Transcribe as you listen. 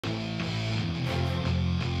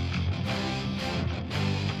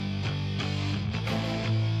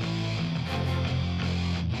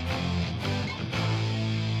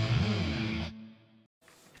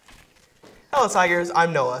Hello Tigers,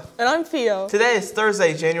 I'm Noah. And I'm Theo. Today is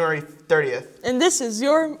Thursday, January 30th. And this is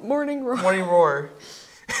your Morning Roar. Morning Roar.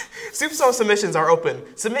 Super Song submissions are open.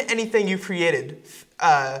 Submit anything you've created.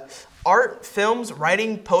 Art, films,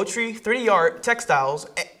 writing, poetry, 3D art, textiles,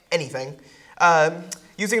 anything.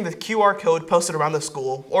 Using the QR code posted around the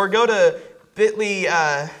school. Or go to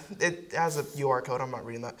bit.ly, it has a UR code, I'm not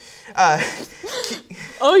reading that.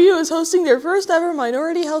 OU is hosting their first ever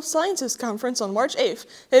Minority Health Sciences Conference on March 8th.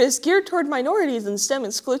 It is geared toward minorities in STEM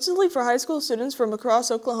exclusively for high school students from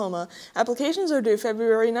across Oklahoma. Applications are due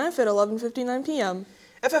February 9th at 11:59 p.m.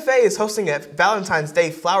 FFA is hosting a Valentine's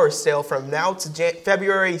Day flower sale from now to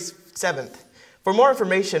February 7th. For more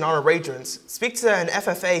information on arrangements, speak to an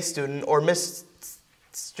FFA student or Miss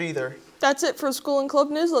Streether. That's it for school and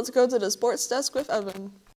club news. Let's go to the sports desk with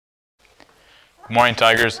Evan. Good morning,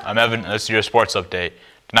 Tigers. I'm Evan, and this is your sports update.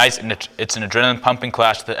 Tonight, it's an adrenaline-pumping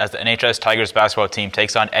clash as the NHS Tigers basketball team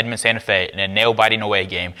takes on Edmond Santa Fe in a nail-biting away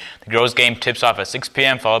game. The girls' game tips off at 6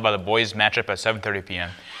 p.m., followed by the boys' matchup at 7:30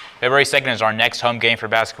 p.m. February 2nd is our next home game for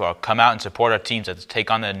basketball. Come out and support our teams as they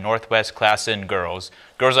take on the Northwest Classen girls.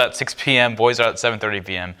 Girls are at 6 p.m., boys are at 7:30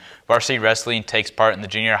 p.m. Varsity Wrestling takes part in the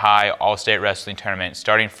Junior High All-State Wrestling Tournament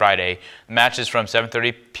starting Friday. The match is from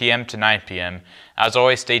 7:30 p.m. to 9 p.m. As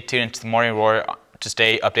always, stay tuned into the Morning Roar to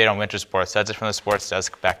stay updated on winter sports. That's it from the sports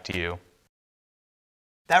desk. Back to you.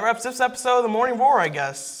 That wraps this episode of the Morning Roar, I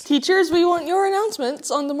guess. Teachers, we want your announcements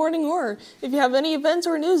on the Morning Roar. If you have any events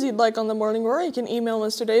or news you'd like on the Morning Roar, you can email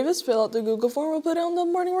Mr. Davis, fill out the Google form, we'll put it on the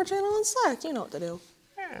Morning Roar channel on Slack. You know what to do.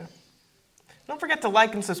 Yeah. Don't forget to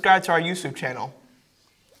like and subscribe to our YouTube channel.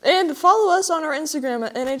 And follow us on our Instagram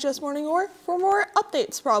at NHS Morning Roar for more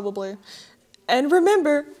updates, probably. And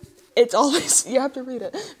remember, it's always, you have to read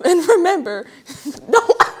it. And remember, no.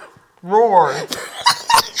 Roar.